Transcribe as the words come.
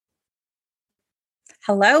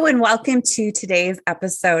Hello, and welcome to today's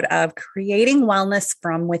episode of Creating Wellness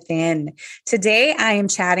from Within. Today, I am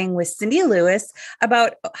chatting with Cindy Lewis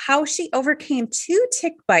about how she overcame 2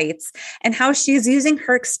 tick bites and how she is using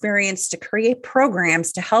her experience to create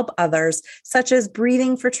programs to help others, such as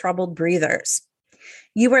breathing for troubled breathers.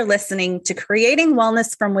 You are listening to Creating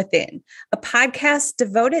Wellness from Within, a podcast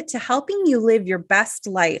devoted to helping you live your best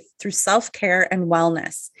life through self-care and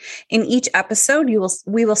wellness. In each episode,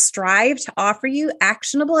 we will strive to offer you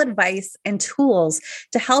actionable advice and tools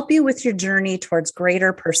to help you with your journey towards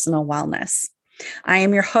greater personal wellness. I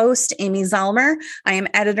am your host, Amy Zellmer. I am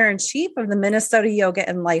editor-in-chief of the Minnesota Yoga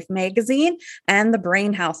and Life magazine and the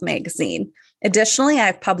Brain Health magazine. Additionally,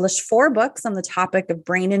 I've published 4 books on the topic of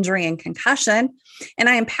brain injury and concussion, and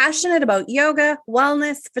I am passionate about yoga,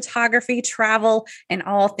 wellness, photography, travel, and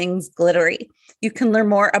all things glittery. You can learn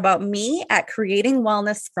more about me at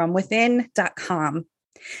creatingwellnessfromwithin.com.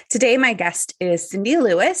 Today, my guest is Cindy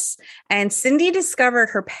Lewis, and Cindy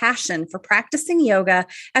discovered her passion for practicing yoga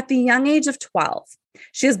at the young age of 12.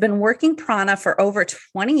 She has been working prana for over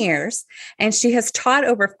 20 years, and she has taught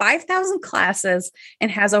over 5,000 classes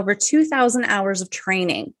and has over 2,000 hours of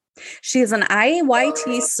training. She is an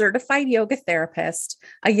IAYT certified yoga therapist,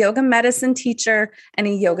 a yoga medicine teacher, and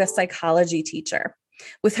a yoga psychology teacher.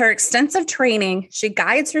 With her extensive training, she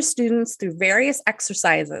guides her students through various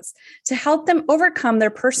exercises to help them overcome their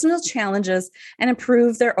personal challenges and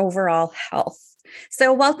improve their overall health.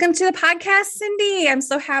 So welcome to the podcast, Cindy. I'm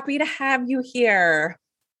so happy to have you here.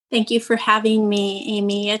 Thank you for having me,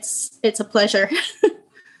 Amy. It's a pleasure.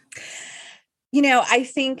 I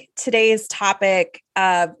think today's topic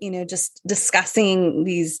of, just discussing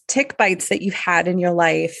these tick bites that you've had in your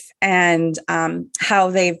life and how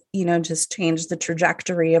they've, just changed the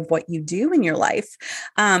trajectory of what you do in your life.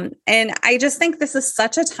 And I just think this is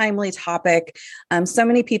such a timely topic. So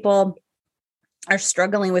many people are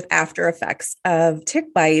struggling with after effects of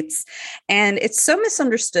tick bites. And it's so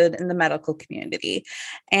misunderstood in the medical community.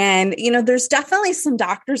 And, there's definitely some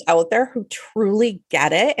doctors out there who truly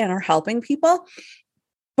get it and are helping people.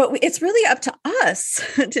 But it's really up to us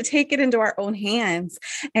to take it into our own hands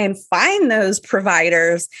and find those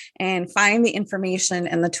providers and find the information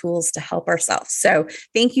and the tools to help ourselves. So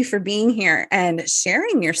thank you for being here and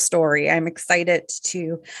sharing your story. I'm excited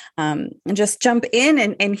to just jump in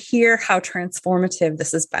and hear how transformative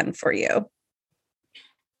this has been for you.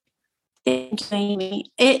 Thank you,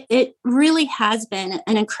 Amy. It really has been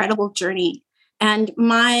an incredible journey. And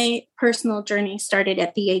my personal journey started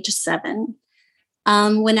at the age of 7.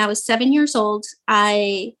 When I was 7 years old,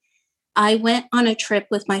 I went on a trip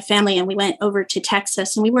with my family and we went over to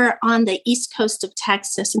Texas, and we were on the east coast of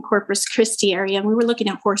Texas in Corpus Christi area. And we were looking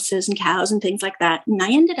at horses and cows and things like that. And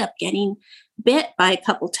I ended up getting bit by a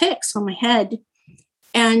couple ticks on my head.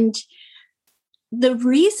 And the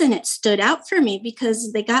reason it stood out for me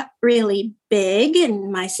because they got really big,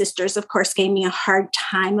 and my sisters, of course, gave me a hard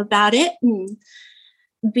time about it. And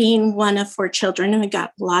being one of 4 children, and I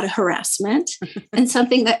got a lot of harassment and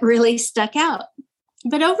something that really stuck out.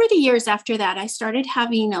 But over the years after that, I started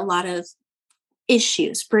having a lot of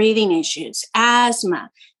issues, breathing issues,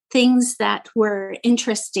 asthma, things that were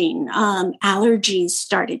interesting. Allergies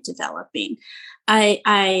started developing.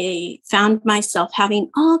 I found myself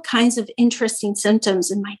having all kinds of interesting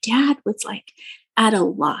symptoms, and my dad was like at a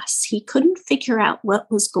loss. He couldn't figure out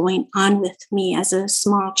what was going on with me as a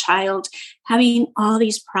small child, having all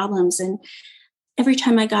these problems. And every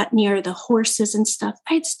time I got near the horses and stuff,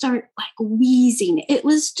 I'd start like wheezing. It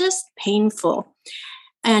was just painful.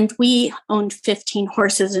 And we owned 15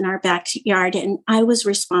 horses in our backyard, and I was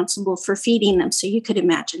responsible for feeding them. So you could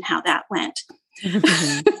imagine how that went.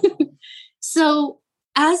 So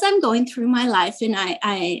as I'm going through my life and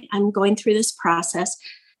I'm going through this process,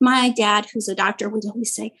 my dad, who's a doctor, would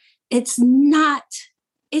always say, it's not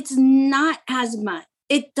asthma.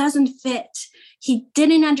 It doesn't fit. He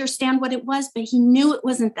didn't understand what it was, but he knew it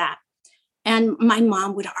wasn't that. And my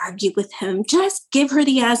mom would argue with him, just give her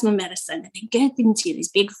the asthma medicine. And they get into these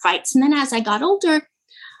big fights. And then as I got older,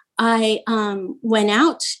 I went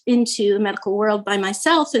out into the medical world by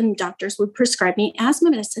myself, and doctors would prescribe me asthma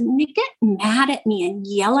medicine. And they'd get mad at me and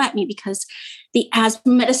yell at me because the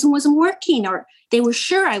asthma medicine wasn't working, or they were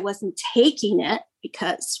sure I wasn't taking it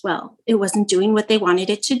because, well, it wasn't doing what they wanted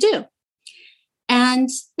it to do. And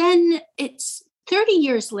then it's 30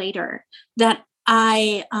 years later that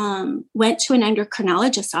I went to an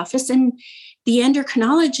endocrinologist's office, and the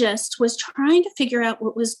endocrinologist was trying to figure out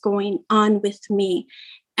what was going on with me.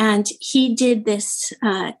 And he did this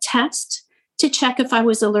test to check if I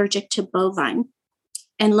was allergic to bovine.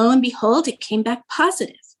 And lo and behold, it came back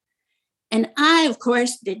positive. And I, of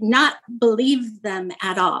course, did not believe them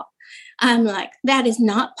at all. I'm like, that is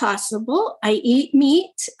not possible. I eat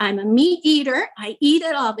meat. I'm a meat eater. I eat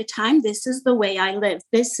it all the time. This is the way I live.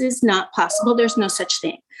 This is not possible. There's no such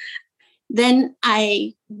thing. Then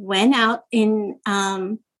I went out and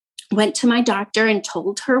went to my doctor and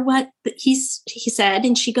told her what he said.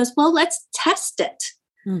 And she goes, well, let's test it.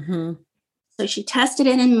 Mm-hmm. So she tested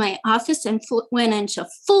it in my office and went into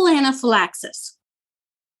full anaphylaxis.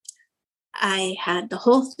 I had the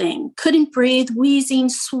whole thing, couldn't breathe, wheezing,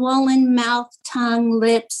 swollen mouth, tongue,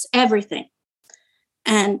 lips, everything.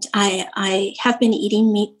 And I have been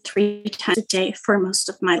eating meat 3 times a day for most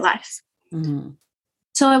of my life. Mm-hmm.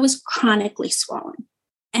 So I was chronically swollen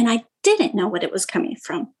and I didn't know what it was coming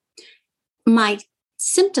from. My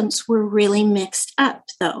symptoms were really mixed up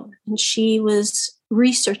though. And she was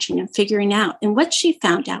researching and figuring out. And what she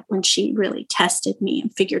found out when she really tested me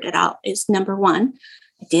and figured it out is, number one,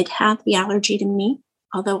 I did have the allergy to meat,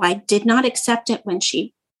 although I did not accept it when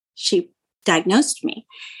she diagnosed me.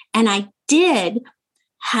 And I did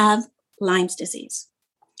have Lyme's disease.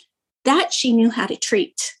 That she knew how to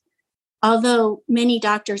treat. Although many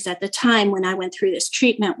doctors at the time when I went through this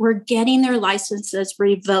treatment were getting their licenses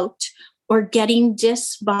revoked or getting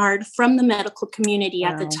disbarred from the medical community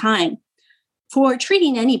at the time for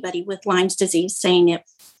treating anybody with Lyme's disease, saying it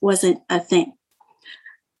wasn't a thing.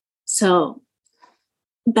 So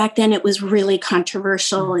back then it was really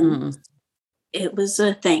controversial and it was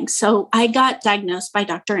a thing. So I got diagnosed by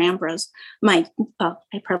Dr. Ambrose. I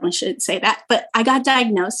probably shouldn't say that, but I got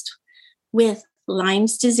diagnosed with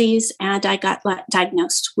Lyme's disease and I got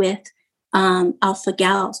diagnosed with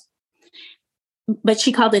alpha-gal. But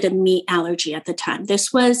she called it a meat allergy at the time.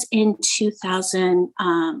 This was in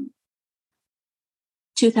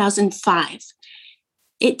 2005.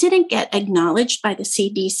 It didn't get acknowledged by the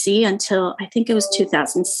CDC until I think it was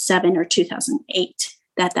 2007 or 2008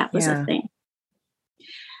 that was a thing.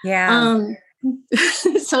 Yeah.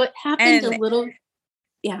 So it happened a little.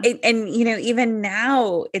 Yeah. And even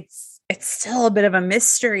now it's still a bit of a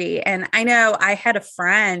mystery. And I know I had a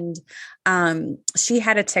friend, she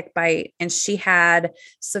had a tick bite and she had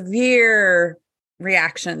severe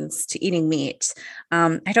reactions to eating meat.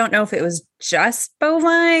 I don't know if it was just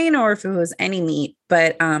bovine or if it was any meat,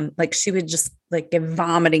 but like she would just like get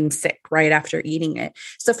vomiting sick right after eating it.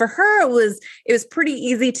 So for her, it was pretty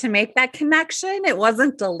easy to make that connection. It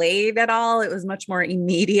wasn't delayed at all. It was much more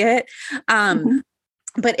immediate.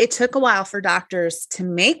 But it took a while for doctors to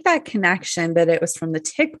make that connection that it was from the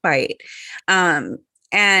tick bite. And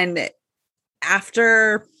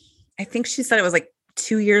after, I think she said it was like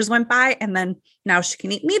 2 years went by and then now she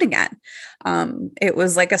can eat meat again. It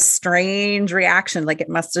was like a strange reaction. Like it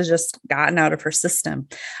must've just gotten out of her system.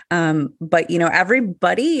 But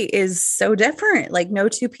everybody is so different. Like no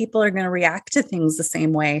two people are going to react to things the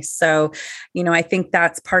same way. So, I think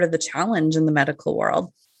that's part of the challenge in the medical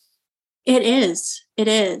world. It is.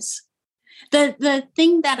 The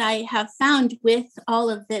thing that I have found with all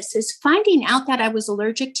of this is finding out that I was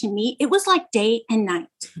allergic to meat. It was like day and night.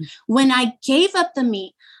 When I gave up the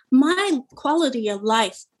meat, my quality of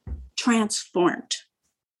life transformed.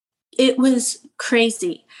 It was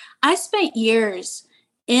crazy. I spent years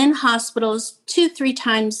in hospitals 2-3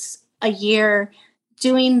 times a year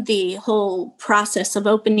doing the whole process of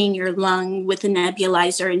opening your lung with a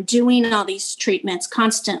nebulizer and doing all these treatments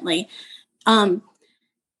constantly.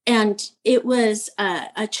 And it was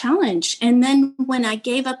a challenge. And then when I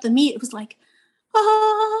gave up the meat, it was like,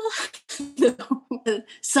 the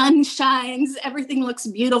sun shines, everything looks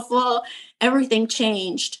beautiful, everything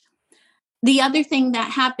changed. The other thing that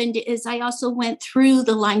happened is I also went through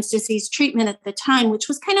the Lyme's disease treatment at the time, which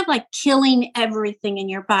was kind of like killing everything in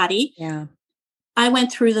your body. Yeah. I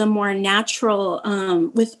went through the more natural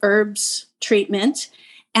with herbs treatment,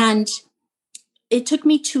 and it took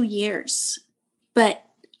me 2 years, but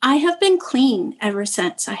I have been clean ever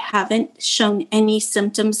since. I haven't shown any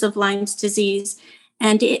symptoms of Lyme's disease,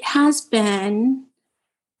 and it has been,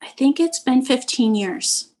 I think it's been 15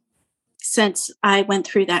 years since I went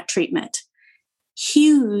through that treatment.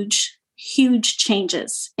 Huge, huge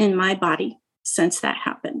changes in my body since that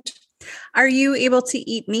happened. Are you able to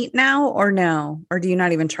eat meat now or no? Or do you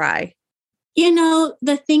not even try?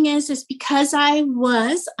 The thing is because I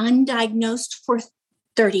was undiagnosed for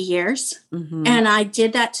 30 years and I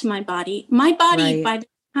did that to my body. My body, by the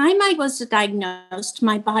time I was diagnosed,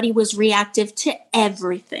 my body was reactive to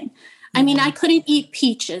everything. I mean, I couldn't eat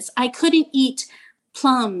peaches. I couldn't eat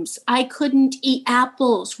plums. I couldn't eat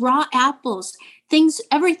apples, raw apples, things,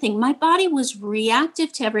 everything. My body was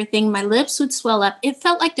reactive to everything. My lips would swell up. It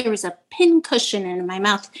felt like there was a pin cushion in my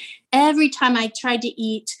mouth every time I tried to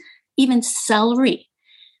eat even celery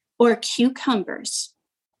or cucumbers.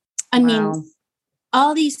 I mean,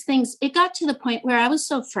 all these things. It got to the point where I was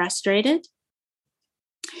so frustrated.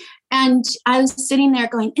 And I was sitting there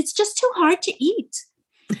going, it's just too hard to eat.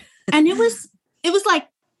 And it was like,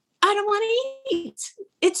 I don't want to eat.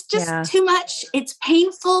 It's just too much. It's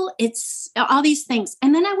painful. It's all these things.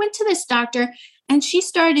 And then I went to this doctor and she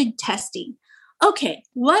started testing. Okay,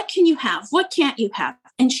 what can you have? What can't you have?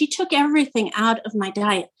 And she took everything out of my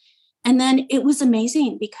diet. And then it was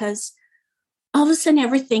amazing because all of a sudden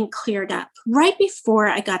everything cleared up. Right before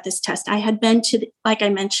I got this test, I had been to, like I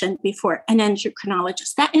mentioned before, an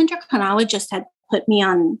endocrinologist. That endocrinologist had put me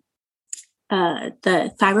on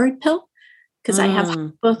the thyroid pill because I have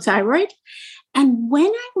hypothyroid. And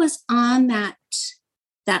when I was on that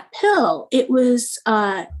pill, it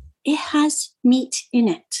has meat in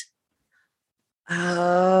it.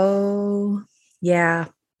 Oh, yeah.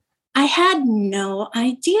 I had no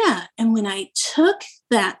idea. And when I took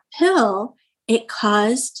that pill, it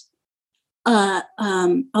caused a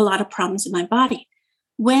lot of problems in my body.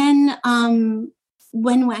 When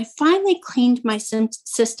I finally cleaned my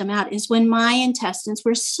system out is when my intestines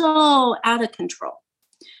were so out of control.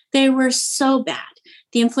 They were so bad.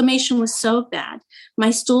 The inflammation was so bad.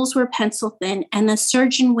 My stools were pencil thin, and the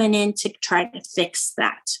surgeon went in to try to fix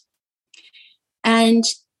that. And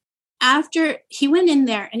after he went in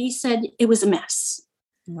there and he said it was a mess.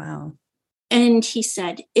 Wow. And he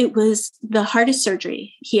said it was the hardest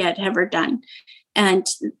surgery he had ever done. And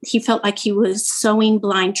he felt like he was sewing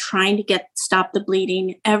blind, trying to stop the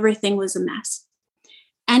bleeding. Everything was a mess.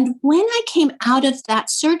 And when I came out of that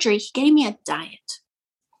surgery, he gave me a diet.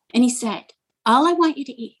 And he said, all I want you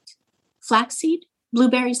to eat, flaxseed,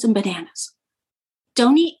 blueberries, and bananas.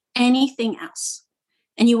 Don't eat anything else.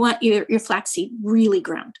 And you want your flaxseed really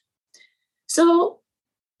ground. So,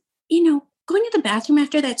 going to the bathroom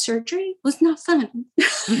after that surgery was not fun.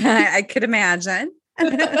 I could imagine. So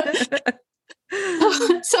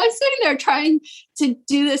I'm sitting there trying to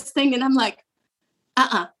do this thing. And I'm like,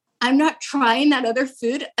 I'm not trying that other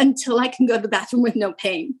food until I can go to the bathroom with no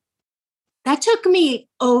pain. That took me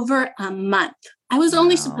over a month. I was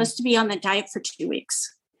only supposed to be on the diet for 2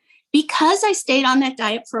 weeks. Because I stayed on that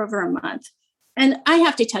diet for over a month. And I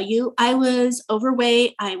have to tell you, I was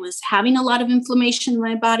overweight. I was having a lot of inflammation in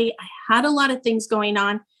my body. I had a lot of things going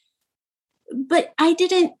on. But I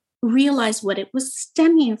didn't realize what it was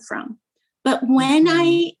stemming from. But when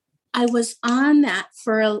I was on that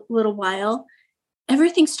for a little while,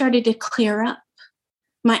 everything started to clear up.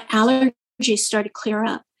 My allergies started to clear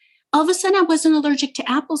up. All of a sudden, I wasn't allergic to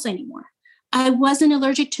apples anymore. I wasn't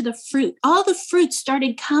allergic to the fruit. All the fruit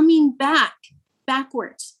started coming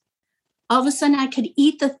backwards. All of a sudden, I could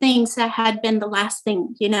eat the things that had been the last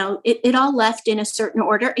thing. It all left in a certain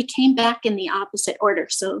order. It came back in the opposite order.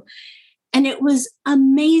 And it was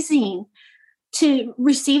amazing to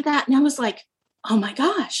receive that. And I was like, oh my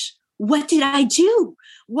gosh, what did I do?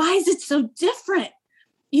 Why is it so different?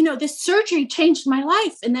 This surgery changed my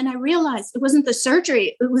life. And then I realized it wasn't the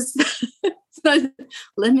surgery. It was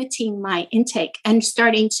limiting my intake and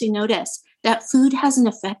starting to notice that food has an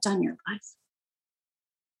effect on your life.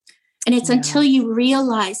 And it's until you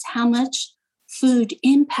realize how much food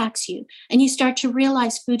impacts you and you start to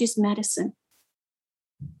realize food is medicine.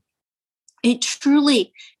 It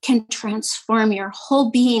truly can transform your whole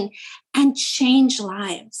being and change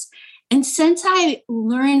lives. And since I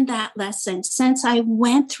learned that lesson, since I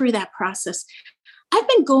went through that process, I've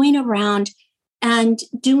been going around and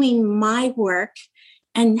doing my work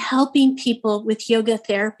and helping people with yoga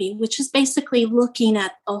therapy, which is basically looking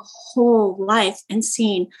at a whole life and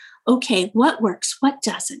seeing, okay, what works, what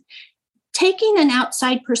doesn't? Taking an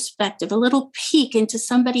outside perspective, a little peek into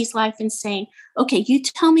somebody's life and saying, okay, you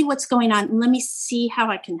tell me what's going on and let me see how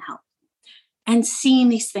I can help. And seeing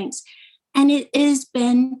these things. And it has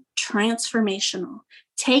been transformational,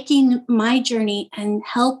 taking my journey and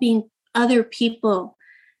helping other people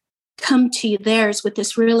come to theirs with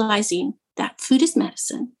this realizing that food is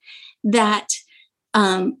medicine, that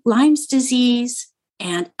Lyme's disease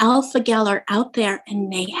and alpha-gal are out there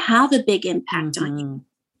and they have a big impact on you.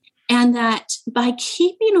 And that by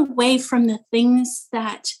keeping away from the things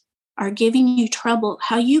that are giving you trouble,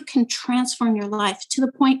 how you can transform your life to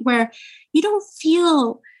the point where you don't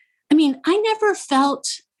feel, I never felt,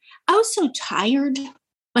 I was so tired.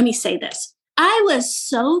 Let me say this. I was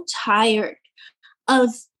so tired of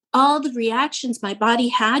all the reactions my body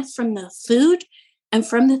had from the food and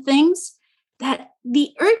from the things that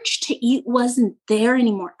the urge to eat wasn't there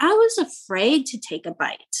anymore. I was afraid to take a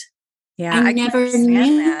bite. Yeah, I never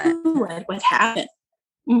knew what would happen.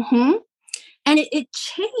 And it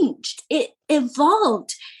changed. It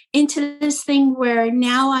evolved. into this thing where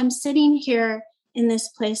now I'm sitting here in this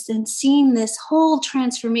place and seeing this whole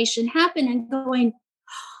transformation happen and going,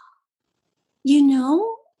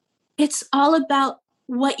 it's all about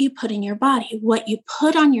what you put in your body, what you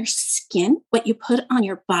put on your skin, what you put on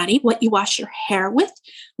your body, what you wash your hair with,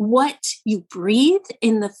 what you breathe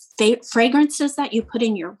in the fragrances that you put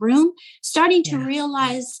in your room, starting to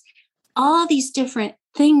realize all these different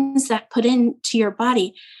things that put into your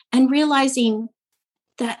body and realizing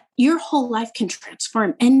that your whole life can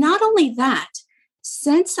transform. And not only that,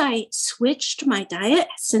 since I switched my diet,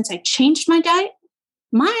 since I changed my diet,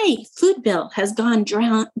 my food bill has gone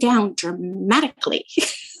down dramatically.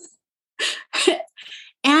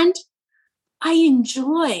 And I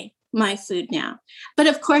enjoy my food now. But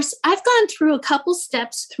of course, I've gone through a couple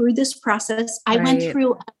steps through this process. I went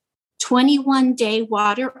through a 21-day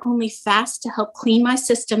water-only fast to help clean my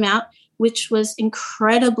system out, which was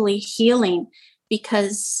incredibly healing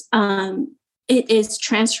because it is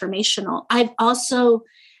transformational. I've also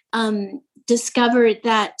discovered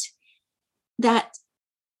that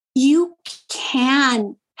you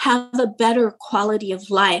can have a better quality of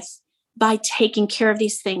life by taking care of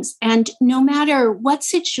these things. And no matter what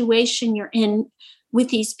situation you're in with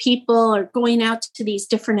these people or going out to these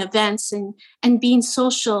different events and being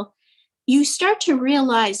social, you start to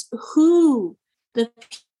realize who the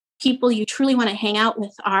people you truly want to hang out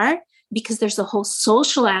with are, because there's a whole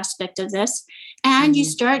social aspect of this. And you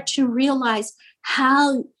start to realize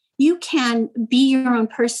how you can be your own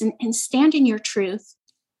person and stand in your truth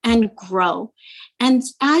and grow. And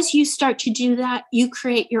as you start to do that, you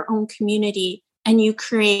create your own community and you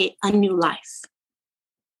create a new life.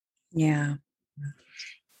 Yeah.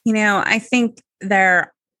 I think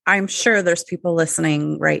I'm sure there's people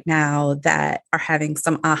listening right now that are having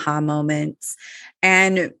some aha moments.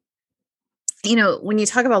 And, when you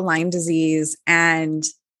talk about Lyme disease and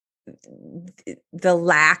the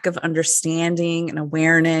lack of understanding and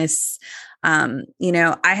awareness, I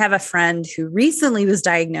have a friend who recently was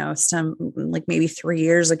diagnosed, like maybe 3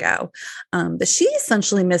 years ago, but she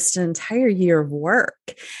essentially missed an entire year of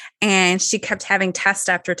work, and she kept having test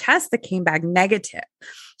after test that came back negative.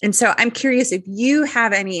 And so I'm curious if you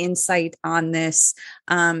have any insight on this,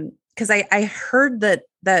 because I heard that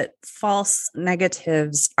false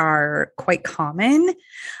negatives are quite common.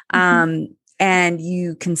 And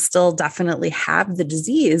you can still definitely have the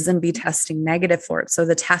disease and be testing negative for it. So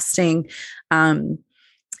the testing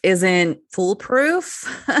isn't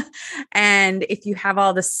foolproof. And if you have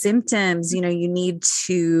all the symptoms, you need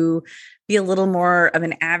to be a little more of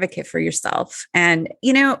an advocate for yourself. And,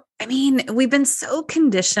 we've been so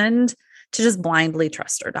conditioned to just blindly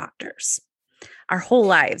trust our doctors. Our whole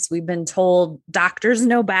lives, we've been told doctors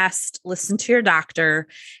know best, listen to your doctor.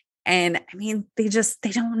 And they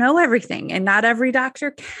don't know everything, and not every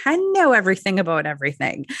doctor can know everything about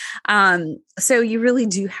everything. So you really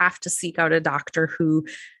do have to seek out a doctor who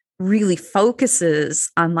really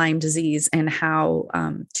focuses on Lyme disease and how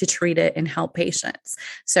to treat it and help patients.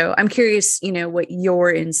 So I'm curious, what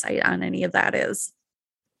your insight on any of that is.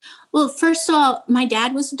 Well, first of all, my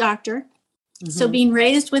dad was a doctor. So being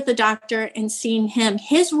raised with a doctor and seeing him,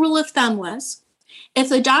 his rule of thumb was, if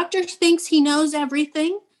the doctor thinks he knows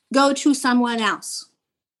everything, go to someone else.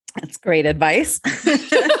 That's great advice.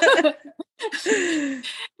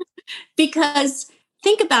 Because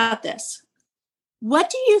think about this.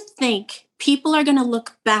 What do you think people are going to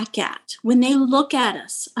look back at when they look at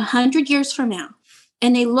us 100 years from now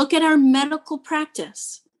and they look at our medical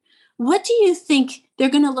practice? What do you think they're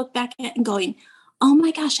going to look back at and going, oh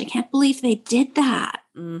my gosh, I can't believe they did that.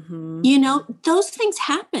 Those things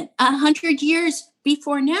happen 100 years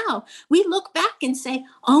before now. We look back and say,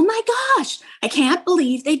 oh my gosh, I can't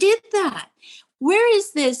believe they did that. Where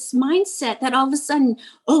is this mindset that all of a sudden,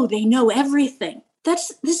 they know everything?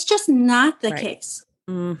 This is just not the case.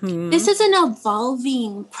 This is an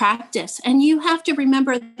evolving practice. And you have to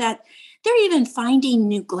remember that they're even finding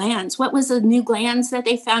new glands. What was the new glands that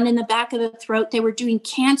they found in the back of the throat? They were doing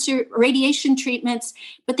cancer radiation treatments,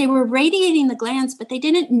 but they were radiating the glands, but they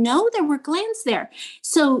didn't know there were glands there.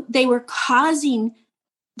 So they were causing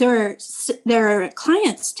their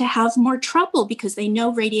clients to have more trouble because they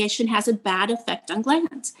know radiation has a bad effect on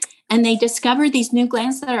glands. And they discovered these new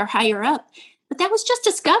glands that are higher up, but that was just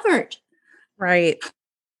discovered. Right.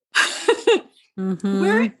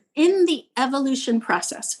 We're in the evolution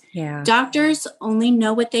process. Yeah. Doctors only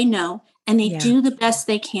know what they know, and they do the best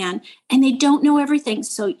they can, and they don't know everything.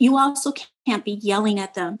 So you also can't be yelling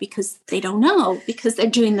at them because they don't know, because they're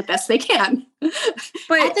doing the best they can.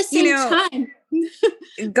 But at the same time,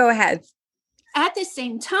 go ahead. At the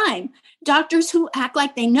same time, doctors who act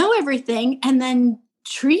like they know everything and then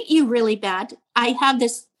treat you really bad, I have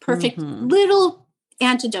this perfect little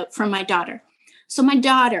antidote from my daughter. So my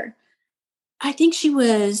daughter, I think she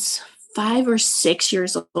was 5 or 6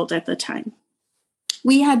 years old at the time.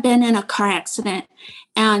 We had been in a car accident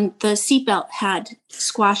and the seatbelt had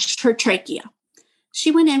squashed her trachea.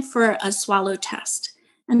 She went in for a swallow test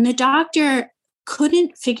and the doctor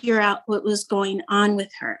couldn't figure out what was going on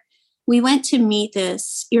with her. We went to meet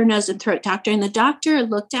this ear, nose, and throat doctor, and the doctor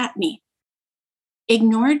looked at me,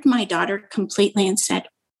 ignored my daughter completely, and said,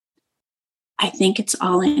 I think it's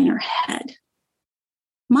all in her head.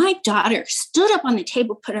 My daughter stood up on the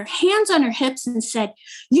table, put her hands on her hips, and said,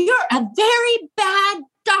 you're a very bad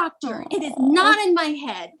doctor. It is not in my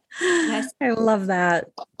head. Yes. I love that.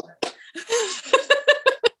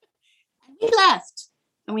 We left,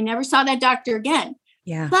 and we never saw that doctor again.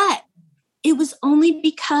 Yeah. But it was only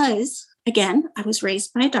because, again, I was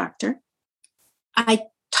raised by a doctor. I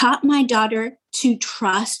taught my daughter to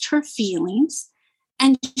trust her feelings.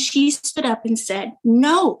 And she stood up and said,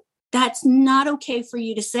 no, that's not okay for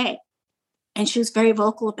you to say. And she was very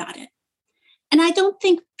vocal about it. And I don't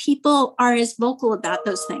think people are as vocal about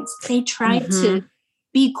those things. They try to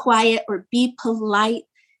be quiet or be polite.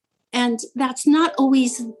 And that's not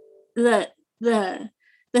always the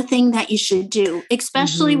thing that you should do,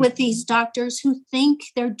 especially with these doctors who think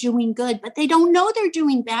they're doing good, but they don't know they're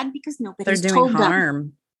doing bad because nobody's told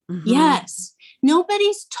them. Yes.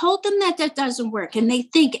 Nobody's told them that that doesn't work. And they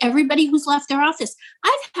think everybody who's left their office.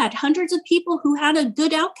 I've had hundreds of people who had a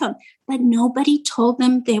good outcome, but nobody told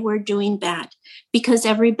them they were doing bad because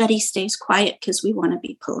everybody stays quiet because we want to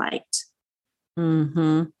be polite.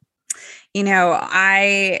 You know,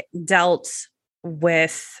 I dealt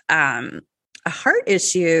with a heart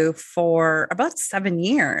issue for about 7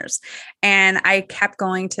 years. And I kept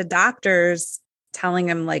going to doctors telling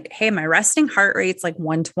them like, hey, my resting heart rate's like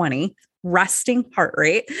 120, resting heart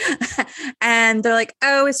rate. And they're like,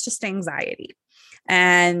 oh, it's just anxiety.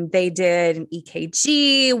 And they did an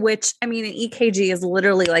EKG, which, I mean, an EKG is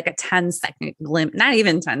literally like a 10-second glimpse, not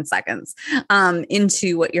even 10 seconds,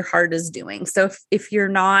 into what your heart is doing. So if you're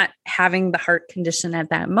not having the heart condition at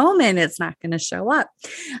that moment, it's not going to show up.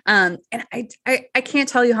 And I can't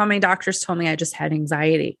tell you how many doctors told me I just had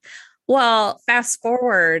anxiety. Well, fast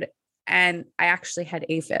forward, and I actually had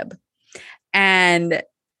AFib. And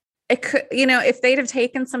it could, you know, if they'd have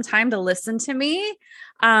taken some time to listen to me,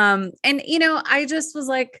 and, you know, I just was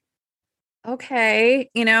like, okay,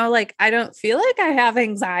 you know, like, I don't feel like I have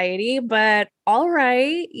anxiety, but all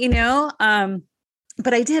right, you know,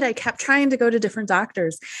 but I kept trying to go to different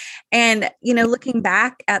doctors and, you know, looking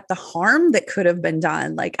back at the harm that could have been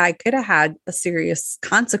done, like I could have had a serious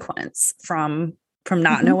consequence from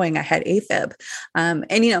not knowing I had AFib. And,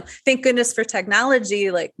 you know, thank goodness for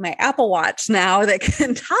technology, like my Apple Watch now that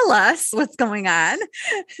can tell us what's going on.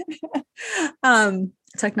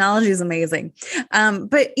 Technology is amazing.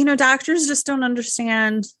 But, you know, doctors just don't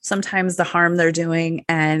understand sometimes the harm they're doing,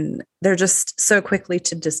 and they're just so quickly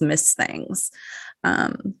to dismiss things.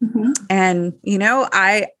 And, you know,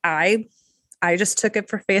 I just took it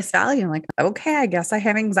for face value. I'm like, okay, I guess I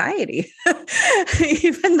have anxiety,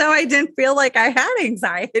 even though I didn't feel like I had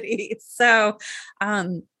anxiety. So,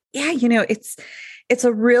 yeah, you know, it's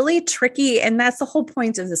a really tricky, and that's the whole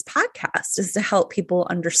point of this podcast, is to help people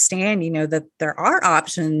understand, you know, that there are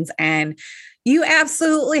options, and you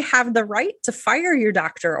absolutely have the right to fire your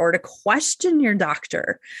doctor or to question your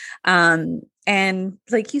doctor. And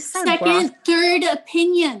like you said, second, third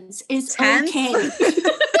opinions is 10th. Okay.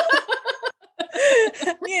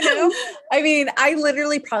 You know, I mean, I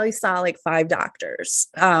literally probably saw like 5 doctors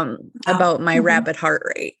about my rapid heart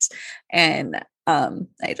rate. And I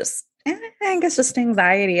think it's just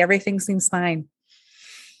anxiety. Everything seems fine.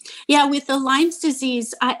 Yeah, with the Lyme's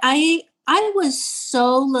disease, I was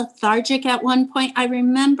so lethargic at one point. I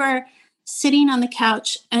remember sitting on the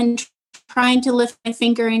couch and trying to lift my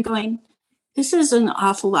finger and going, this is an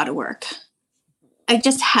awful lot of work. I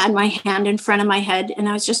just had my hand in front of my head and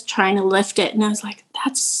I was just trying to lift it. And I was like,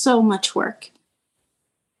 that's so much work.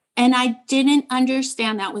 And I didn't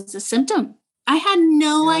understand that was a symptom. I had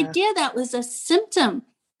no idea that was a symptom.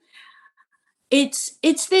 It's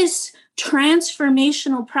this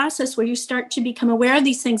transformational process where you start to become aware of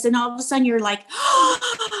these things. And all of a sudden you're like, oh,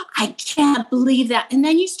 I can't believe that. And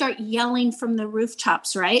then you start yelling from the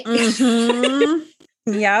rooftops, right?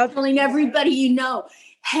 Yeah. Telling everybody you know,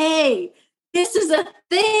 hey, this is a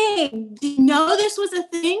thing. Do you know this was a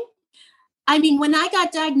thing? I mean, when I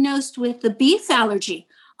got diagnosed with the beef allergy,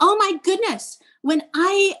 oh my goodness. When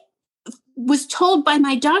I was told by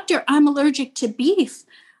my doctor I'm allergic to beef,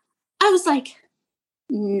 I was like,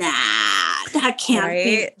 nah, that can't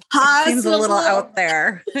be Right? possible. It seems a little out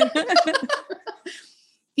there.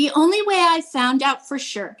 The only way I found out for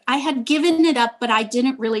sure, I had given it up, but I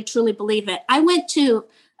didn't really truly believe it. I went to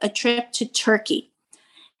a trip to Turkey.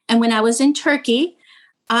 And when I was in Turkey,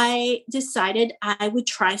 I decided I would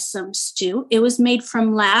try some stew. It was made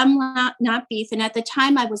from lamb, not beef. And at the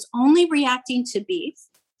time, I was only reacting to beef.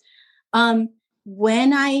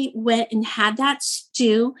 When I went and had that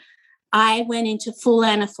stew, I went into full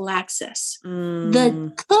anaphylaxis.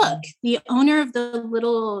 The cook, the owner of the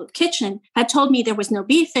little kitchen, had told me there was no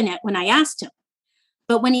beef in it when I asked him.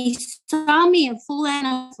 But when he saw me in full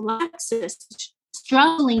anaphylaxis,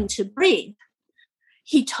 struggling to breathe,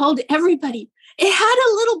 he told everybody, it had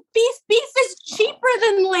a little beef. Beef is cheaper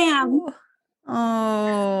than lamb.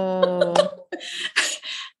 Oh.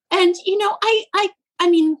 And,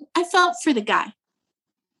 I felt for the guy.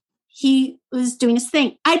 He was doing his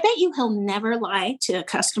thing. I bet you he'll never lie to a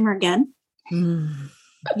customer again.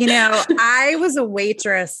 I was a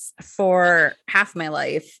waitress for half my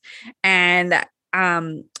life, and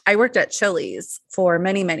I worked at Chili's for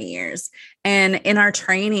many, many years. And in our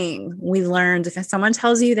training, we learned if someone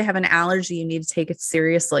tells you they have an allergy, you need to take it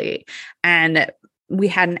seriously. And we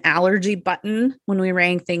had an allergy button when we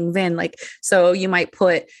rang things in. So you might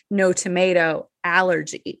put no tomato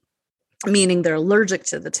allergy, meaning they're allergic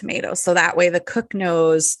to the tomato. So that way the cook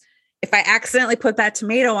knows if I accidentally put that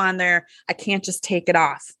tomato on there, I can't just take it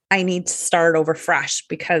off. I need to start over fresh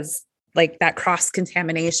because that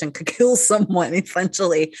cross-contamination could kill someone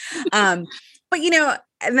essentially. And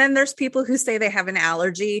then there's people who say they have an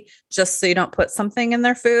allergy just so you don't put something in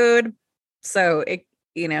their food. So it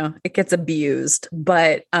gets abused,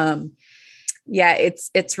 but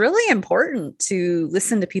it's really important to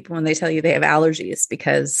listen to people when they tell you they have allergies,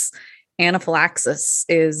 because anaphylaxis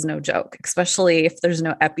is no joke, especially if there's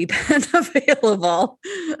no EpiPen available.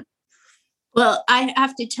 Well, I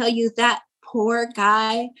have to tell you that poor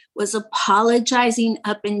guy was apologizing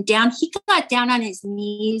up and down. He got down on his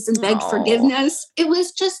knees and begged forgiveness. It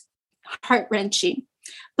was just heart-wrenching.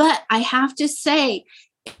 But I have to say,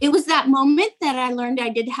 it was that moment that I learned I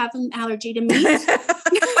did have an allergy to meat.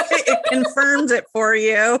 It confirmed it for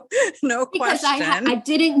you. No because question. I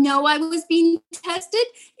didn't know I was being tested.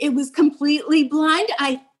 It was completely blind.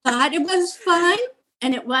 I thought it was fine,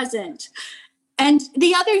 and it wasn't. And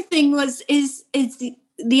the other thing is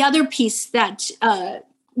the other piece that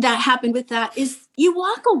happened with that is you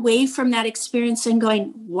walk away from that experience and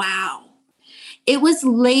going, wow. It was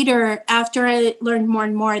later, after I learned more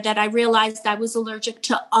and more, that I realized I was allergic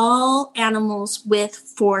to all animals with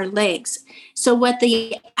 4 legs. So what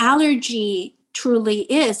the allergy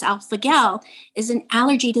truly is, alpha-gal, is an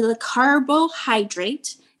allergy to the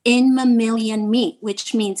carbohydrate in mammalian meat,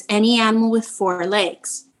 which means any animal with 4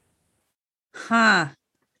 legs. Huh.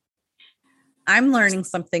 I'm learning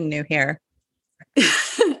something new here.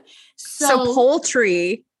 So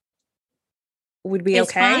poultry would be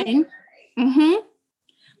okay? Fine. Mm-hmm.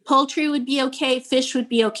 Poultry would be okay. Fish would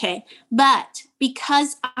be okay. But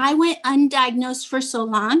because I went undiagnosed for so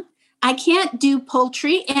long, I can't do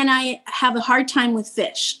poultry, and I have a hard time with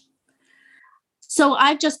fish. So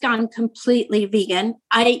I've just gone completely vegan.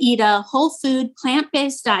 I eat a whole food,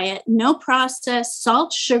 plant-based diet, no processed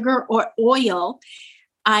salt, sugar, or oil.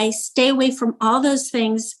 I stay away from all those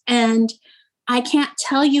things, and I can't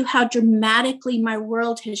tell you how dramatically my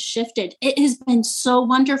world has shifted. It has been so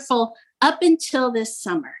wonderful up until this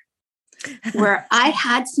summer, where I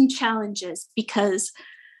had some challenges because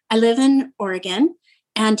I live in Oregon,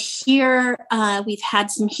 and here we've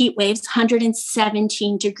had some heat waves,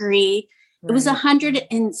 117 degree. Right. It was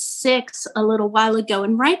 106 a little while ago.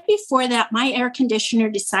 And right before that, my air conditioner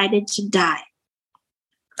decided to die.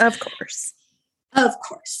 Of course.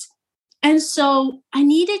 And so I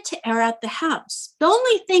needed to air out the house. The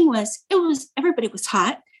only thing was, everybody was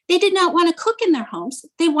hot. They did not want to cook in their homes.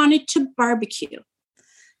 They wanted to barbecue.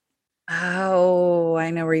 Oh, I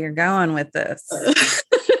know where you're going with this.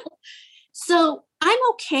 So I'm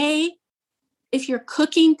okay if you're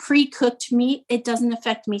cooking pre-cooked meat. It doesn't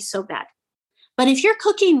affect me so bad. But if you're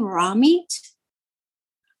cooking raw meat,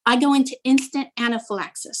 I go into instant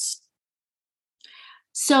anaphylaxis.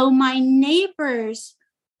 So my neighbors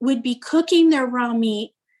would be cooking their raw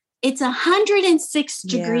meat. It's 106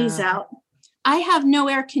 degrees out. I have no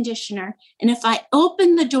air conditioner. And if I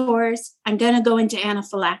open the doors, I'm going to go into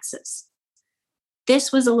anaphylaxis.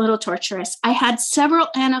 This was a little torturous. I had several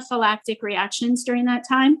anaphylactic reactions during that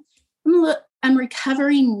time. I'm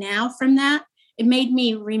recovering now from that. It made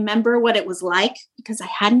me remember what it was like because I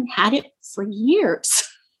hadn't had it for years.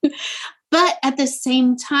 But at the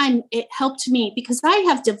same time, it helped me because I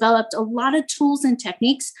have developed a lot of tools and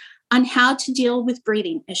techniques on how to deal with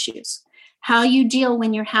breathing issues, how you deal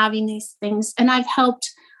when you're having these things. And I've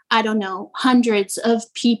helped, I don't know, hundreds of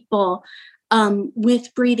people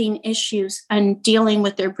with breathing issues and dealing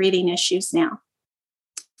with their breathing issues now.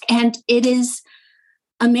 And it is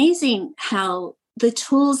amazing how the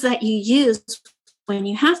tools that you use when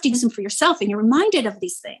you have to use them for yourself and you're reminded of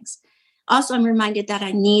these things. Also, I'm reminded that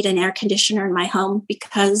I need an air conditioner in my home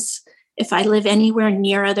because if I live anywhere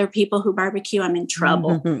near other people who barbecue, I'm in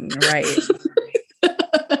trouble. Right.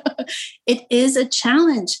 It is a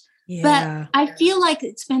challenge, Yeah. but I feel like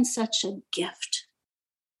it's been such a gift.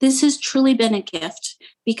 This has truly been a gift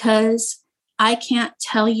because I can't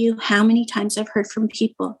tell you how many times I've heard from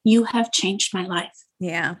people, you have changed my life.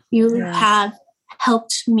 Yeah. You have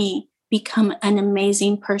helped me become an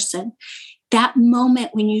amazing person. That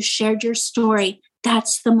moment when you shared your story,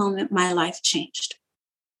 that's the moment my life changed.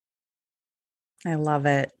 I love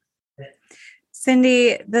it.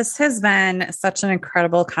 Cindy, this has been such an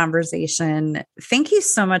incredible conversation. Thank you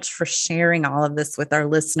so much for sharing all of this with our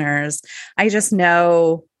listeners. I just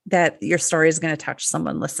know that your story is going to touch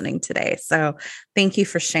someone listening today. So thank you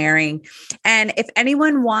for sharing. And if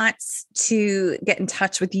anyone wants to get in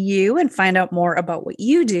touch with you and find out more about what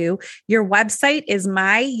you do, your website is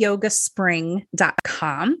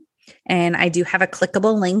myyogaspring.com. And I do have a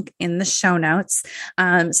clickable link in the show notes.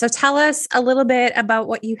 So tell us a little bit about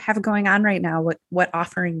what you have going on right now, what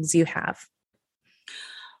offerings you have.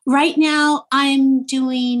 Right now, I'm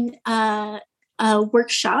doing a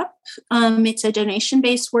workshop. It's a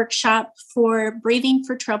donation-based workshop for breathing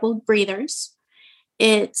for troubled breathers.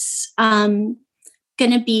 It's going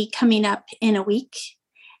to be coming up in a week.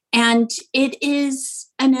 And it is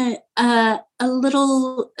a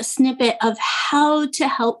little snippet of how to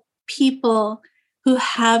help people who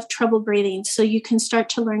have trouble breathing so you can start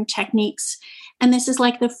to learn techniques. And this is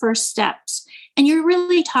like the first steps. And you're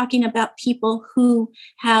really talking about people who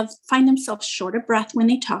find themselves short of breath when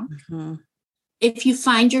they talk. Mm-hmm. If you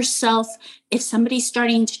find yourself, if somebody's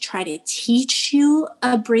starting to try to teach you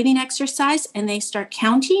a breathing exercise and they start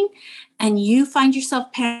counting and you find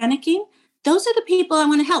yourself panicking, those are the people I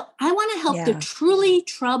want to help. I want to help the truly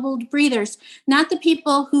troubled breathers, not the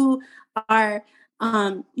people who are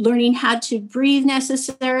learning how to breathe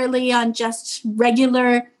necessarily on just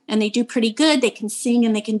regular, and they do pretty good. They can sing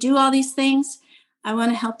and they can do all these things. I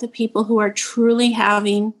want to help the people who are truly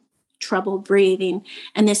having trouble breathing.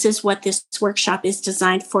 And this is what this workshop is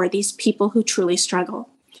designed for, these people who truly struggle.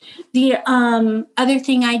 The other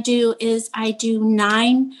thing I do is I do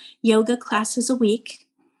 9 yoga classes a week.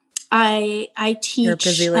 I teach. You're a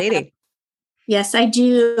busy lady. Yes, I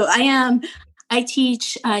do. I am. I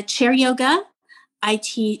teach chair yoga. I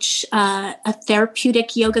teach a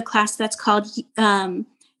therapeutic yoga class that's called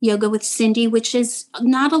Yoga with Cindy, which is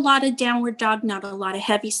not a lot of downward dog, not a lot of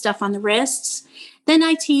heavy stuff on the wrists. Then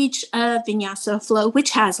I teach Vinyasa Flow,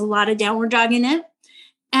 which has a lot of downward dog in it.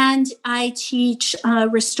 And I teach a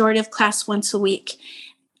restorative class once a week.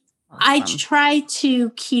 Awesome. I try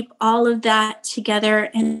to keep all of that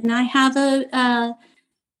together. And I have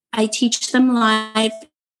I teach them live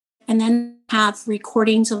and then have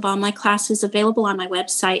recordings of all my classes available on my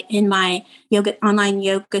website in my online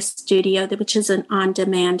yoga studio, which is an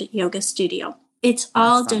on-demand yoga studio. It's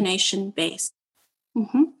all donation-based.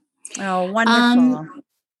 Mm-hmm. Oh, wonderful.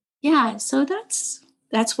 Yeah, so that's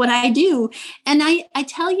what I do. And I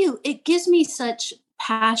tell you, it gives me such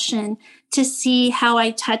passion to see how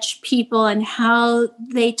I touch people and how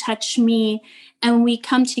they touch me. And we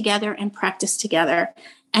come together and practice together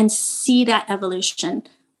and see that evolution.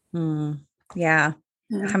 Yeah.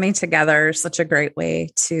 Coming together is such a great way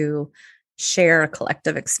to share a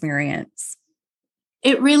collective experience.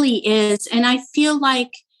 It really is. And I feel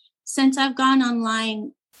like since I've gone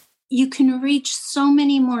online, you can reach so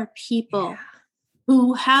many more people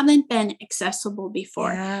who haven't been accessible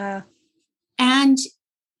before. Yeah. And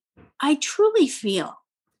I truly feel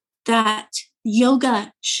that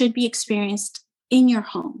yoga should be experienced in your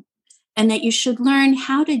home and that you should learn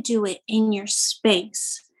how to do it in your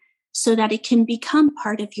space so that it can become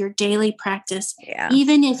part of your daily practice,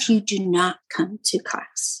 even if you do not come to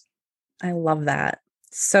class. I love that.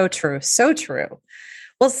 So true. So true.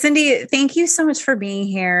 Well, Cindy, thank you so much for being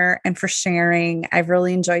here and for sharing. I've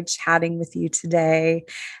really enjoyed chatting with you today.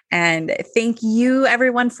 And thank you,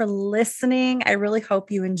 everyone, for listening. I really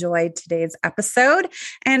hope you enjoyed today's episode.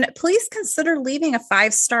 And please consider leaving a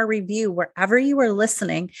 5-star review wherever you are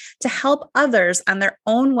listening to help others on their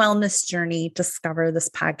own wellness journey discover this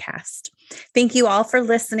podcast. Thank you all for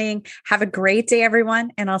listening. Have a great day,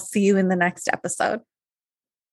 everyone, and I'll see you in the next episode.